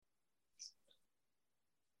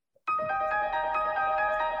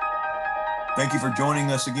Thank you for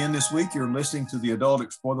joining us again this week. You're listening to the Adult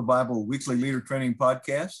Explore the Bible Weekly Leader Training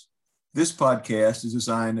Podcast. This podcast is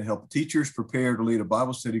designed to help teachers prepare to lead a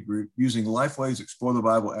Bible study group using Lifeway's Explore the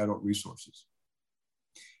Bible adult resources.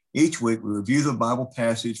 Each week, we review the Bible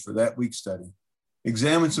passage for that week's study,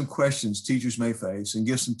 examine some questions teachers may face, and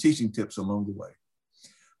give some teaching tips along the way.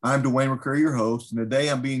 I'm Dwayne McCurry, your host, and today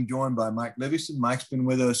I'm being joined by Mike Livingston. Mike's been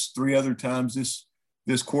with us 3 other times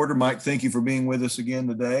this quarter. Mike, thank you for being with us again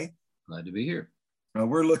today. Glad to be here.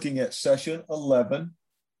 We're looking at session 11.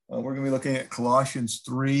 We're going to be looking at Colossians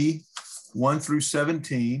 3, 1 through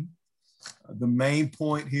 17. The main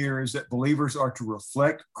point here is that believers are to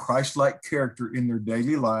reflect Christ-like character in their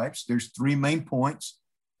daily lives. There's 3 main points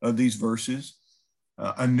of these verses.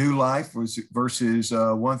 A new life was verses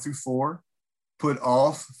 1 through 4. Put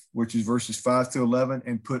off, which is verses 5 through 11,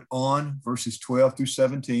 and put on, verses 12 through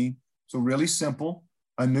 17. So really simple.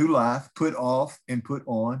 A new life, put off, and put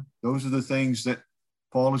on. Those are the things that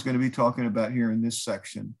Paul is going to be talking about here in this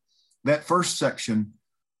section. That first section,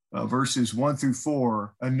 verses 1 through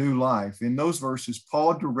 4, a new life. In those verses,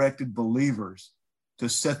 Paul directed believers to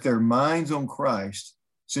set their minds on Christ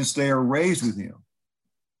since they are raised with him.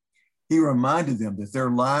 He reminded them that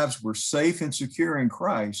their lives were safe and secure in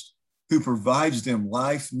Christ, who provides them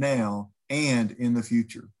life now and in the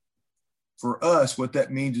future. For us, what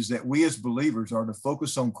that means is that we as believers are to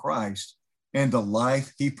focus on Christ and the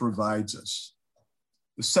life he provides us.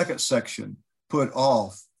 The second section, put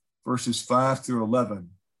off, verses 5 through 11.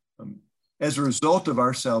 As a result of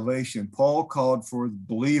our salvation, Paul called for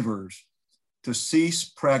believers to cease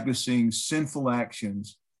practicing sinful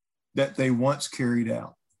actions that they once carried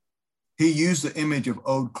out. He used the image of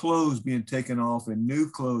old clothes being taken off and new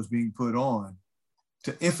clothes being put on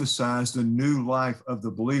to emphasize the new life of the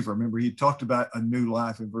believer. Remember, he talked about a new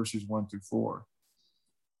life in verses 1 through 4.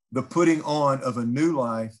 The putting on of a new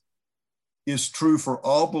life is true for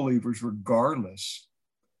all believers, regardless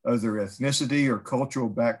of their ethnicity or cultural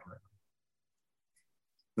background.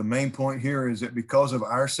 The main point here is that because of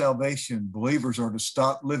our salvation, believers are to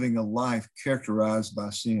stop living a life characterized by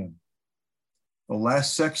sin. The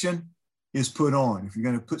last section is put on. If you're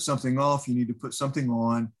going to put something off, you need to put something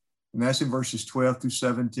on. And that's in verses 12 through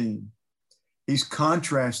 17. He's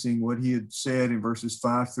contrasting what he had said in verses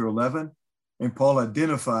 5 through 11, and Paul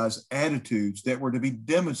identifies attitudes that were to be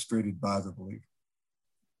demonstrated by the believer.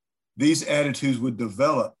 These attitudes would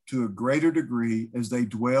develop to a greater degree as they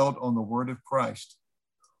dwelled on the word of Christ,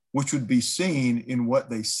 which would be seen in what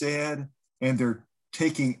they said and their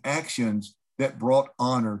taking actions that brought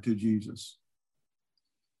honor to Jesus.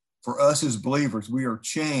 For us as believers, we are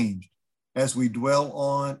changed as we dwell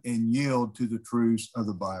on and yield to the truths of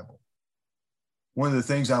the Bible. One of the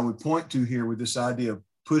things I would point to here with this idea of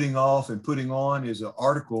putting off and putting on is an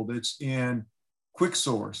article that's in Quick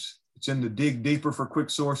Source. It's in the Dig Deeper for Quick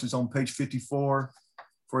Source. It's on page 54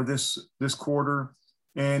 for this quarter.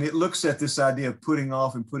 And it looks at this idea of putting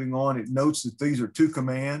off and putting on. It notes that these are 2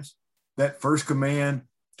 commands. That first command,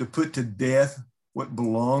 to put to death what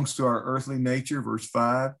belongs to our earthly nature, verse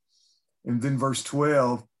 5. And then verse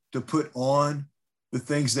 12, to put on the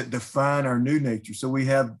things that define our new nature. So we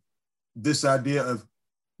have this idea of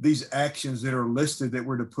these actions that are listed that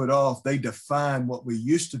we're to put off. They define what we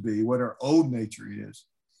used to be, what our old nature is.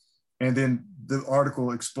 And then the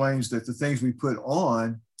article explains that the things we put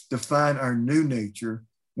on define our new nature,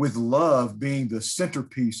 with love being the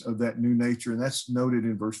centerpiece of that new nature. And that's noted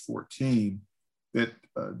in verse 14, that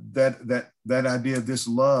that idea of this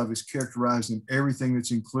love is characterized in everything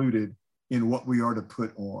that's included in what we are to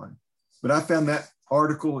put on. But I found that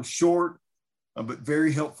article short, but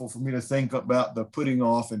very helpful for me to think about the putting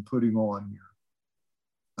off and putting on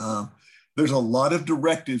here. There's a lot of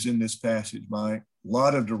directives in this passage, Mike, a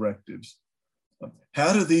lot of directives.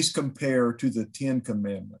 How do these compare to the 10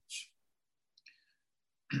 Commandments?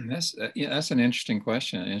 That's an interesting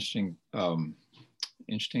question,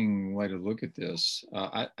 interesting way to look at this.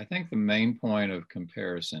 I think the main point of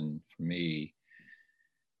comparison for me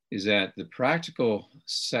is that the practical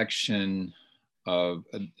section of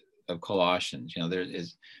Colossians, there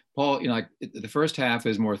is Paul, like the first half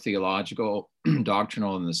is more theological,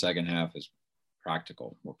 doctrinal, and the second half is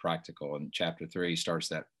more practical. And chapter 3 starts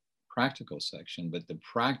that practical section, but the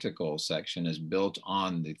practical section is built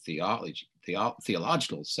on the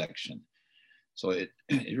theological section. So it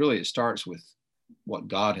really starts with what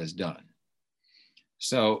God has done.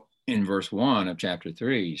 So in verse 1 of chapter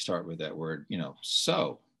 3, you start with that word,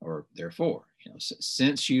 so, or therefore,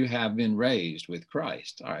 since you have been raised with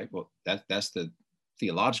Christ. All right, well, that's the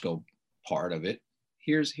theological part of it.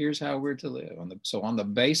 Here's how we're to live. So on the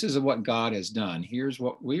basis of what God has done, here's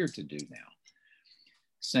what we're to do now.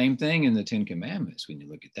 Same thing in the Ten Commandments when you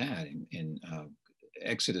look at that in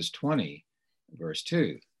Exodus 20, verse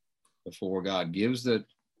 2. Before God gives the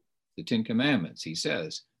Ten Commandments, he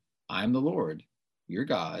says, I'm the Lord, your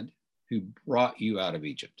God, who brought you out of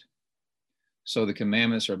Egypt. So the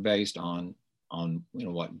commandments are based on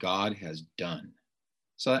what God has done.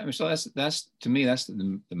 So that's to me, that's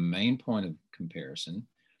the main point of comparison.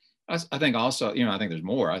 I think also, I think there's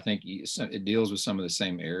more. I think it deals with some of the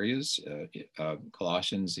same areas.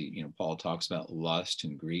 Colossians, Paul talks about lust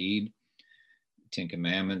and greed. Ten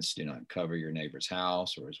Commandments, do not cover your neighbor's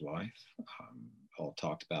house or his wife. Paul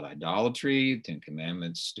talked about idolatry. Ten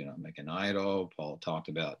Commandments, do not make an idol. Paul talked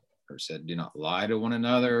about or said, do not lie to one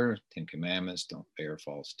another. Ten Commandments, don't bear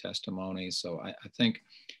false testimony. So I think,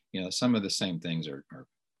 some of the same things are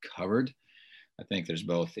covered. I think there's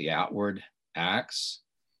both the outward acts,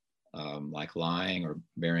 like lying or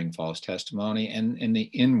bearing false testimony, and the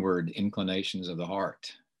inward inclinations of the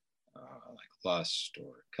heart, like lust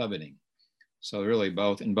or coveting. So really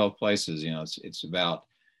in both places, it's about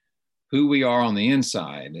who we are on the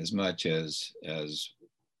inside as much as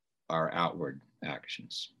our outward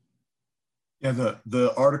actions. Yeah,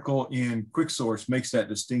 the article in Quick Source makes that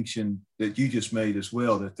distinction that you just made as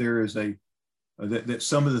well, that there is that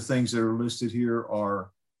some of the things that are listed here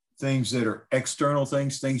are things that are external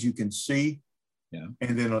things you can see. Yeah.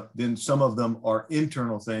 And then some of them are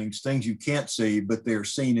internal things you can't see, but they're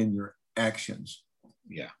seen in your actions.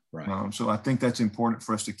 Yeah, right. So I think that's important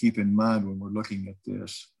for us to keep in mind when we're looking at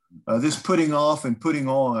this. This putting off and putting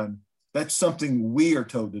on, that's something we are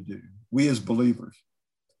told to do, we as believers,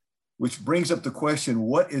 which brings up the question,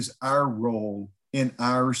 what is our role in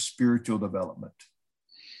our spiritual development?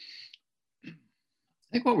 I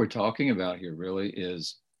think what we're talking about here really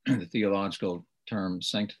is the theological term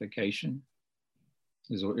sanctification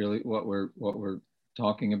is really what we're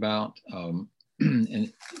talking about.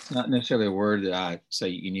 And it's not necessarily a word that I say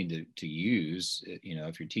you need to use,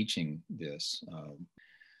 if you're teaching this.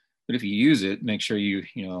 But if you use it, make sure you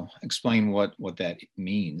explain what that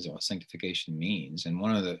means, or what sanctification means. And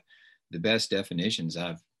one of the best definitions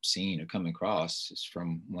I've seen or come across is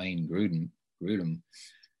from Wayne Grudem,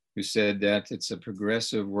 who said that it's a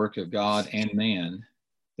progressive work of God and man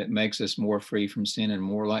that makes us more free from sin and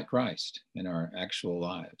more like Christ in our actual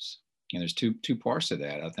lives. And there's two parts of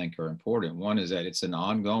that I think are important. One is that it's an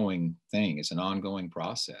ongoing thing. It's an ongoing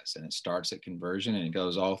process, and it starts at conversion and it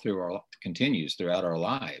goes continues throughout our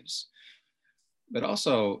lives. But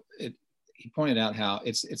also he pointed out how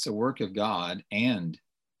it's a work of God and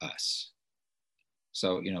us.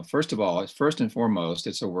 So, first of all, first and foremost,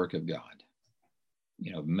 it's a work of God,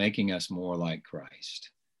 making us more like Christ.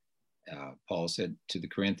 Paul said to the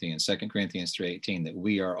Corinthians, 2 Corinthians 3:18, that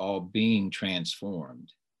we are all being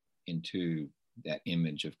transformed into that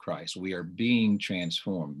image of Christ. We are being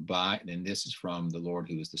transformed and this is from the Lord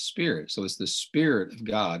who is the Spirit. So it's the Spirit of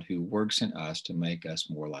God who works in us to make us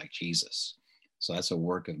more like Jesus. So that's a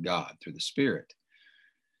work of God through the Spirit.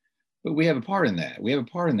 But we have a part in that. We have a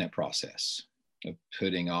part in that process of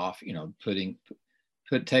putting off,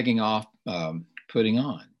 taking off, putting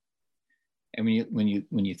on. And when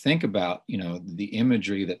you think about, the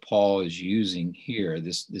imagery that Paul is using here,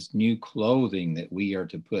 this new clothing that we are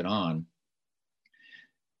to put on,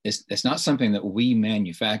 it's not something that we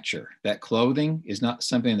manufacture. That clothing is not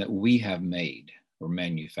something that we have made or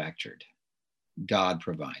manufactured. God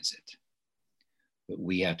provides it, but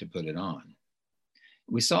we have to put it on.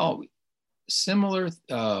 We saw similar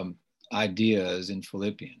ideas in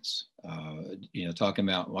Philippians, talking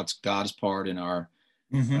about what's God's part in our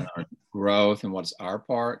our growth and what's our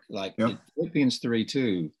part. Like in Philippians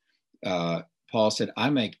 3:2, Paul said, I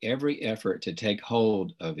make every effort to take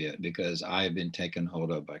hold of it because I have been taken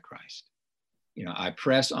hold of by Christ. I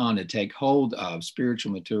press on to take hold of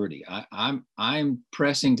spiritual maturity. I'm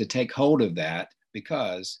pressing to take hold of that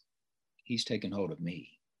because he's taken hold of me.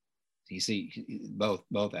 You see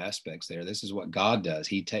both aspects there. This is what God does.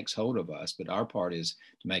 He takes hold of us, but our part is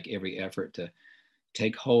to make every effort to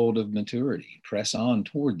take hold of maturity, press on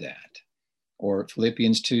toward that. Or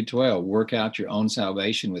Philippians 2:12, work out your own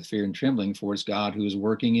salvation with fear and trembling, for it's God who is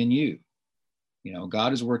working in you.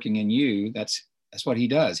 God is working in you. That's what he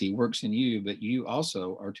does. He works in you, but you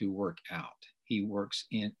also are to work out. You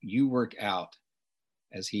work out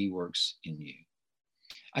as he works in you.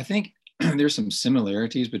 I think there's some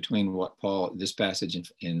similarities between what this passage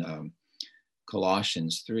in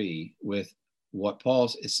Colossians 3 with what Paul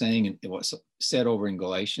is saying and what's said over in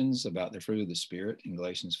Galatians about the fruit of the Spirit in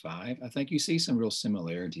Galatians 5. I think you see some real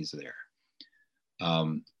similarities there.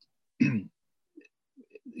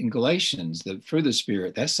 In Galatians, the fruit of the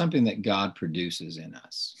Spirit, that's something that God produces in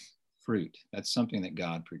us. fruit. That's something that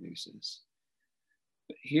God produces.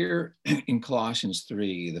 But here in Colossians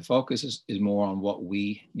 3, the focus is more on what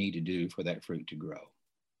we need to do for that fruit to grow.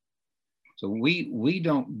 So we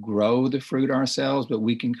don't grow the fruit ourselves, but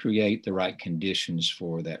we can create the right conditions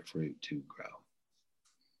for that fruit to grow.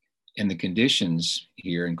 And the conditions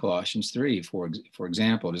here in Colossians 3, for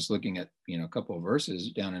example, just looking at a couple of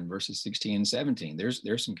verses down in verses 16 and 17,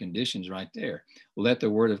 there's some conditions right there. Let the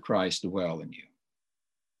word of Christ dwell in you.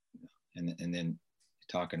 And then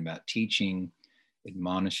talking about teaching,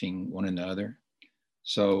 admonishing one another.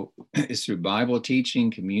 So it's through Bible teaching,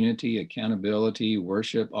 community, accountability,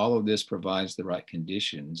 worship, all of this provides the right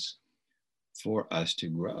conditions for us to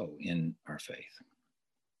grow in our faith.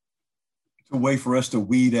 It's a way for us to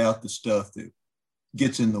weed out the stuff that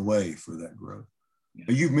gets in the way for that growth. Yeah.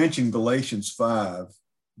 You mentioned Galatians 5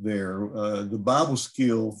 there. The Bible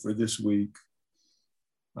skill for this week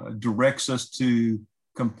directs us to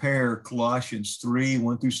compare Colossians 3,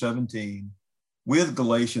 1 through 17, with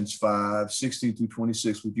Galatians 5, 16 through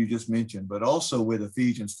 26, which you just mentioned, but also with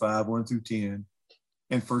Ephesians 5, 1 through 10,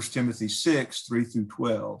 and 1 Timothy 6, 3 through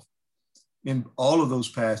 12. In all of those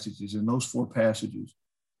passages, in those four passages,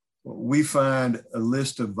 we find a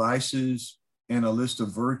list of vices and a list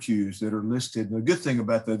of virtues that are listed. And the good thing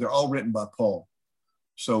about that, they're all written by Paul.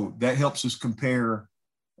 So that helps us compare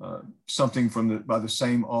something by the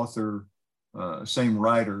same author, same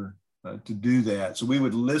writer to do that. So we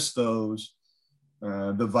would list those,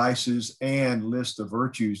 the vices, and list the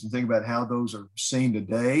virtues, and think about how those are seen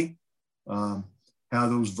today, how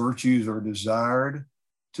those virtues are desired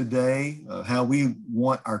today, how we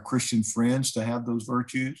want our Christian friends to have those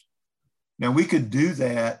virtues. Now, we could do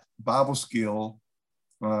that Bible skill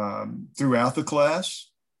throughout the class,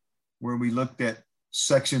 where we looked at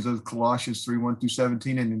sections of Colossians 3, 1 through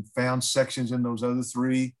 17, and then found sections in those other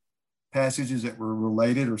three passages that were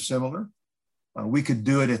related or similar. We could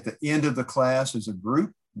do it at the end of the class as a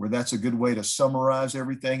group, where that's a good way to summarize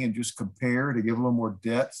everything and just compare to give a little more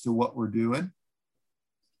depth to what we're doing.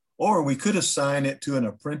 Or we could assign it to an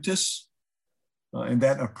apprentice, and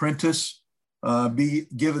that apprentice be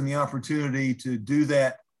given the opportunity to do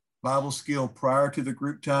that Bible skill prior to the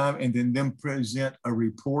group time, and then them present a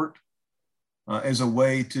report as a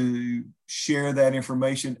way to share that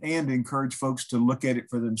information and encourage folks to look at it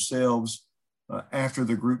for themselves after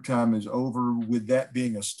the group time is over, with that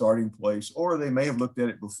being a starting place. Or they may have looked at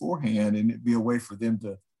it beforehand, and it'd be a way for them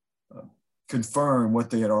to confirm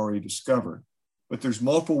what they had already discovered. But there's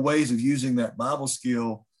multiple ways of using that Bible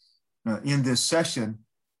skill in this session,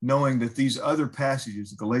 knowing that these other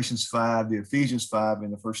passages, Galatians 5, the Ephesians 5,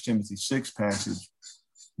 and the 1 Timothy 6 passage,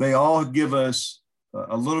 they all give us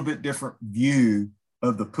a little bit different view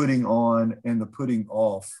of the putting on and the putting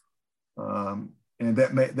off. And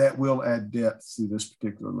that will add depth to this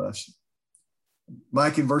particular lesson.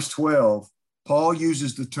 Like in verse 12, Paul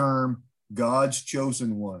uses the term God's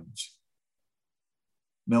chosen ones.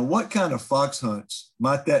 Now, what kind of fox hunts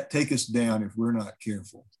might that take us down if we're not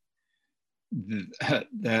careful?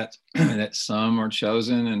 That some are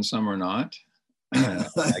chosen and some are not. Yeah.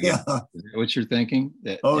 Is that what you're thinking?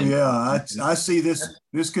 I see this.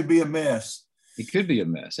 This could be a mess. It could be a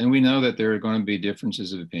mess. And we know that there are going to be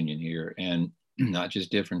differences of opinion here, and not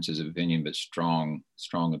just differences of opinion, but strong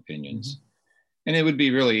opinions. Mm-hmm. And it would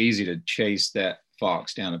be really easy to chase that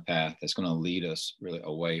fox down a path that's going to lead us really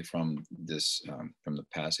away from this, from the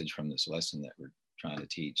passage, from this lesson that we're trying to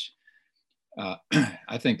teach.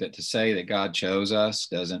 I think that to say that God chose us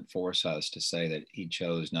doesn't force us to say that he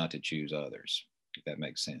chose not to choose others, if that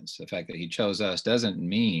makes sense. The fact that he chose us doesn't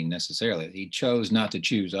mean necessarily that he chose not to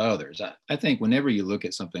choose others. I think whenever you look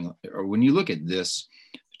at something, or when you look at this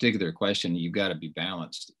particular question, you've got to be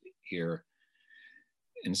balanced here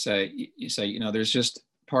and say, there's just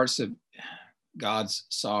parts of God's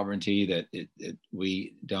sovereignty that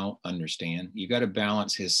we don't understand. You've got to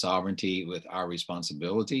balance his sovereignty with our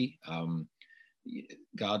responsibility.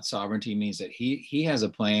 God's sovereignty means that he has a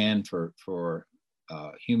plan for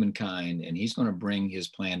humankind, and he's going to bring his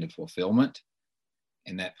plan to fulfillment.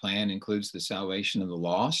 And that plan includes the salvation of the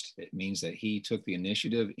lost. It means that he took the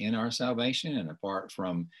initiative in our salvation, and apart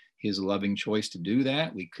from his loving choice to do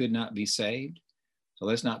that, we could not be saved. So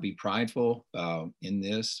let's not be prideful in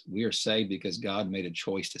this. We are saved because God made a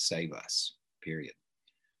choice to save us, period.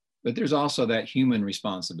 But there's also that human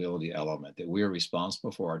responsibility element, that we are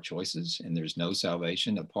responsible for our choices, and there's no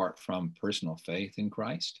salvation apart from personal faith in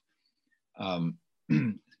Christ.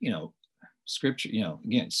 Scripture,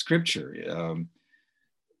 Scripture.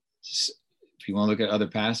 If you want to look at other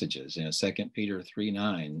passages, 2 Peter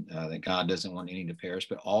 3:9, that God doesn't want any to perish,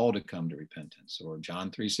 but all to come to repentance, or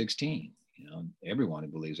John 3:16. everyone who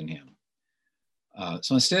believes in him.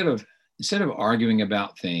 So instead of arguing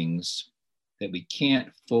about things that we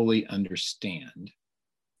can't fully understand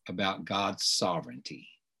about God's sovereignty,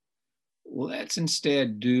 let's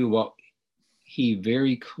instead do what he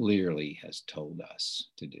very clearly has told us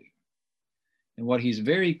to do. And what he's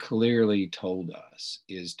very clearly told us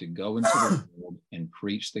is to go into the world and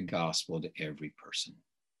preach the gospel to every person.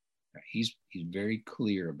 Right? He's very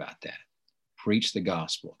clear about that. Preach the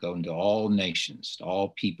gospel, go into all nations, to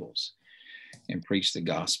all peoples, and preach the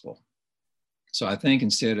gospel. So I think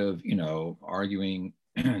instead of, arguing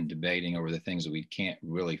and debating over the things that we can't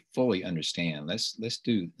really fully understand, let's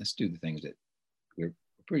do the things that we're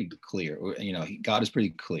pretty clear. God is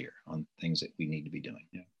pretty clear on things that we need to be doing.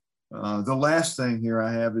 Yeah. The last thing here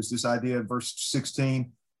I have is this idea of verse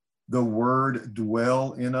 16, the word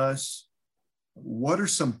dwell in us. What are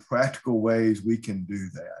some practical ways we can do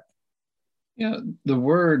that? Yeah, the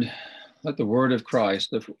word, let the word of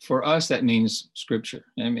Christ, for us, that means scripture.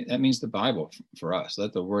 I mean, that means the Bible for us.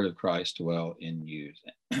 Let the word of Christ dwell in you.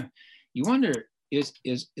 You wonder, is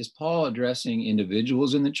Paul addressing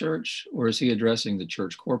individuals in the church, or is he addressing the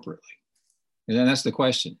church corporately? And then that's the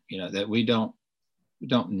question, that we don't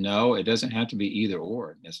know. It doesn't have to be either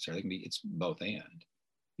or necessarily. It's both and.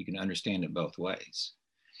 You can understand it both ways.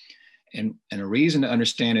 And a reason to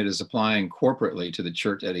understand it is applying corporately to the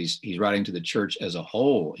church, that he's writing to the church as a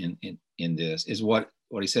whole in this, is what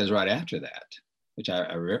he says right after that, which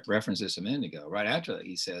I referenced this a minute ago. Right after that,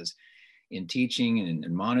 he says, in teaching and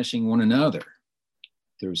admonishing one another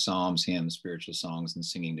through psalms, hymns, spiritual songs, and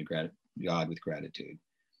singing to God with gratitude.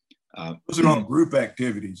 Those are all group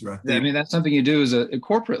activities, right there. I mean, that's something you do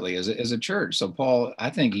corporately as a church. So Paul, I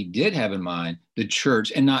think he did have in mind the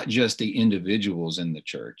church and not just the individuals in the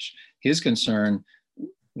church. His concern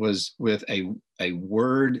was with a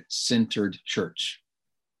word-centered church.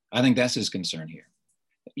 I think that's his concern here.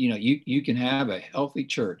 You can have a healthy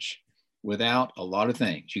church without a lot of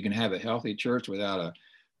things. You can have a healthy church without a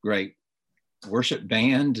great worship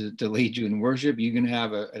band to lead you in worship. You can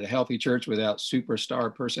have a healthy church without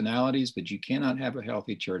superstar personalities, but you cannot have a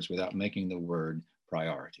healthy church without making the word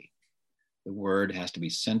priority. The word has to be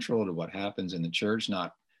central to what happens in the church,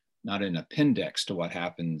 not an appendix to what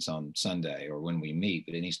happens on Sunday or when we meet,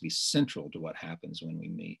 but it needs to be central to what happens when we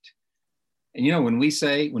meet. And when we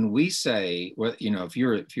say, well, if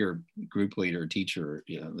you're a group leader, teacher,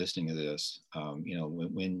 listening to this,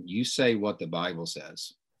 when you say what the Bible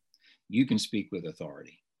says, you can speak with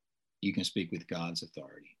authority. You can speak with God's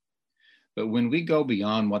authority. But when we go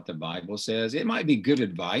beyond what the Bible says, it might be good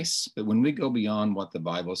advice, but when we go beyond what the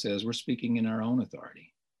Bible says, we're speaking in our own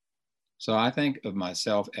authority. So I think of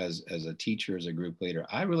myself as a teacher, as a group leader,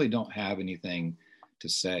 I really don't have anything to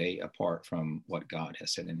say apart from what God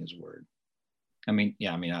has said in his word. I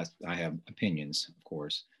have opinions, of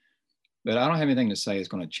course, but I don't have anything to say that's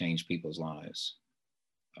going to change people's lives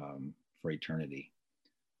for eternity,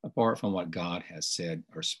 apart from what God has said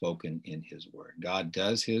or spoken in his word. God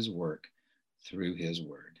does his work through his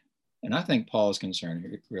word. And I think Paul's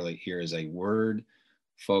concern really here is a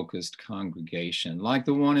word-focused congregation, like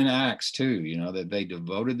the one in Acts 2, that they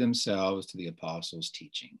devoted themselves to the apostles'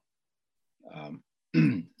 teaching.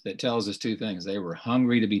 That tells us two things. They were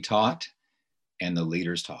hungry to be taught, and the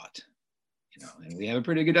leaders taught. And we have a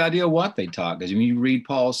pretty good idea what they taught, because when you read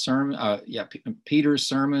Paul's sermon, Peter's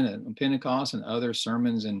sermon at Pentecost and other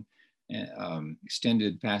sermons and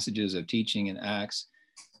extended passages of teaching in Acts,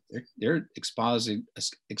 they're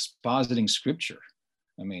expositing scripture.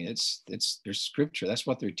 I mean, there's scripture. That's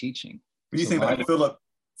what they're teaching. What do you think about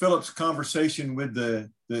Philip's conversation with the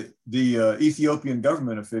Ethiopian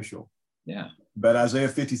government official? Yeah. About Isaiah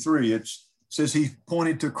 53, it says he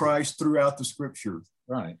pointed to Christ throughout the scripture.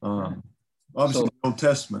 Right. Obviously, the Old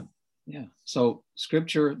Testament. Yeah. So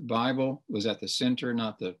scripture, Bible was at the center,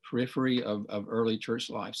 not the periphery of early church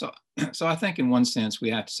life. So I think in one sense, we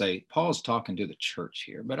have to say Paul's talking to the church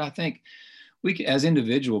here, but I think as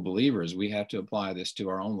individual believers, we have to apply this to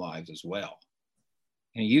our own lives as well.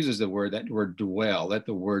 And he uses that word dwell. Let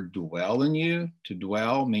the word dwell in you. To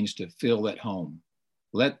dwell means to fill at home.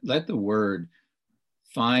 Let the word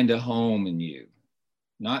find a home in you,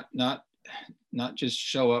 not just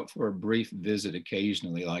show up for a brief visit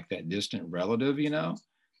occasionally like that distant relative,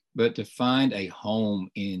 but to find a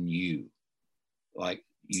home in you. Like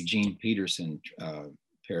Eugene Peterson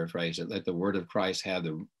paraphrased it, let the word of Christ have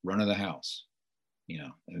the run of the house,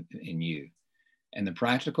 in you. And the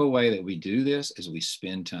practical way that we do this is we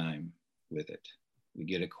spend time with it. We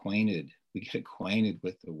get acquainted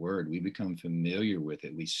with the word. We become familiar with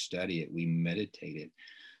it. We study it. We meditate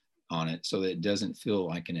on it so that it doesn't feel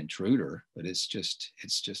like an intruder, but it's just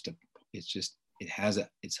a it has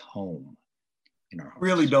its home in our hearts.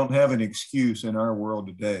 Really don't have an excuse in our world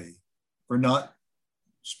today for not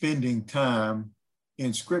spending time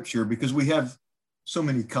in Scripture, because we have so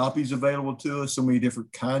many copies available to us, so many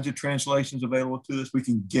different kinds of translations available to us. We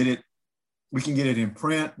can get it in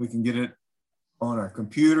print, we can get it on our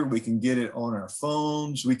computer, we can get it on our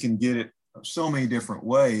phones, we can get it so many different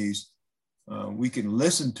ways. We can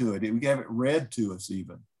listen to it, we can have it read to us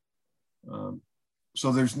even.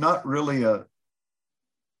 So there's not really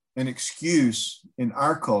an excuse in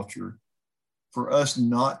our culture for us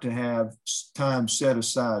not to have time set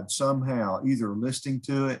aside somehow, either listening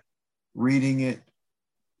to it, reading it,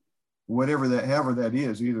 however that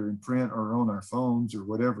is, either in print or on our phones or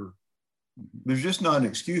whatever. There's just not an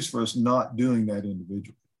excuse for us not doing that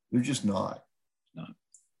individually. There's just not.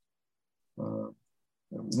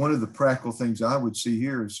 One of the practical things I would see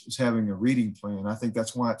here is having a reading plan. I think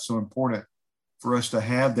that's why it's so important for us to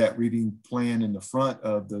have that reading plan in the front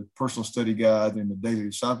of the personal study guide and the daily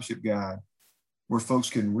discipleship guide, where folks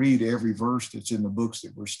can read every verse that's in the books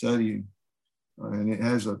that we're studying. And it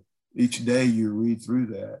has each day you read through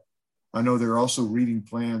that. I know there are also reading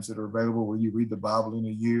plans that are available where you read the Bible in a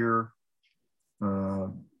year,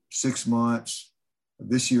 6 months.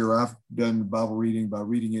 This year, I've done the Bible reading by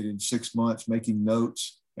reading it in 6 months, making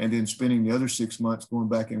notes, and then spending the other 6 months going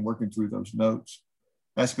back and working through those notes.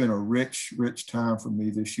 That's been a rich, rich time for me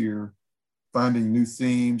this year, finding new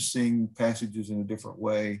themes, seeing passages in a different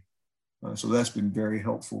way. So that's been very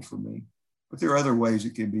helpful for me. But there are other ways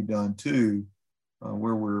it can be done too,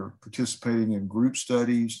 where we're participating in group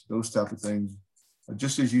studies, those type of things.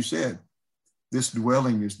 Just as you said, this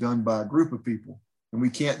dwelling is done by a group of people, and we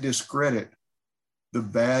can't discredit the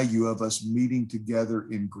value of us meeting together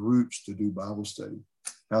in groups to do Bible study,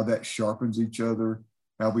 how that sharpens each other,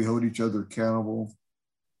 how we hold each other accountable,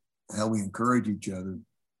 how we encourage each other.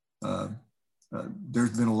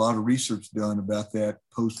 There's been a lot of research done about that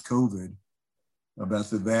post-COVID, about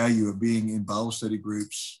the value of being in Bible study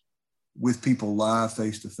groups with people live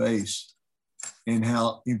face-to-face, and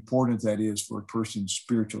how important that is for a person's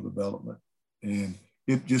spiritual development. And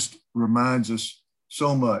it just reminds us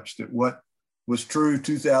so much that what was true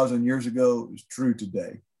 2,000 years ago is true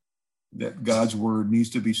today, that God's word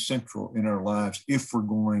needs to be central in our lives if we're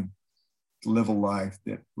going to live a life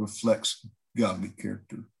that reflects godly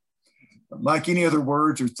character. Mike, any other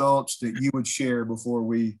words or thoughts that you would share before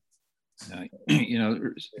we?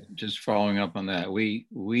 Just following up on that, we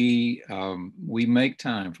make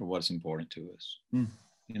time for what's important to us.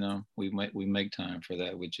 We make time for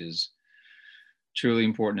that which is truly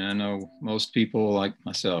important. And I know most people like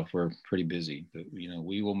myself, we're pretty busy, but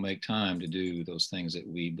we will make time to do those things that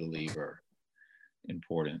we believe are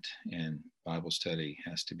important, and Bible study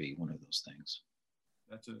has to be one of those things.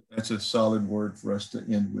 That's a solid word for us to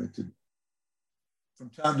end with. From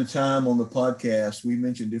time to time on the podcast, we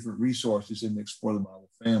mention different resources in the Explore the Bible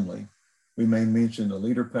family. We may mention the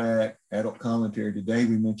Leader Pack, Adult Commentary. Today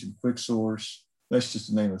we mentioned Quick Source. That's just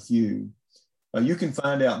to name a few. You can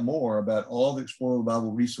find out more about all the Explore the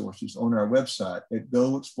Bible resources on our website at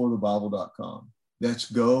goexplorethebible.com.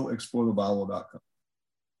 That's goexplorethebible.com.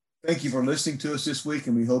 Thank you for listening to us this week,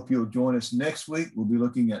 and we hope you'll join us next week. We'll be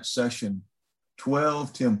looking at session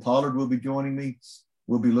 12. Tim Pollard will be joining me.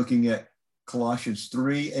 We'll be looking at Colossians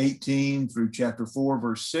 3:18 through chapter 4,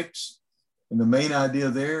 verse 6. And the main idea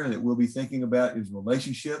there that we'll be thinking about is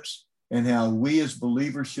relationships and how we as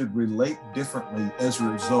believers should relate differently as a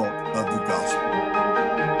result of the gospel.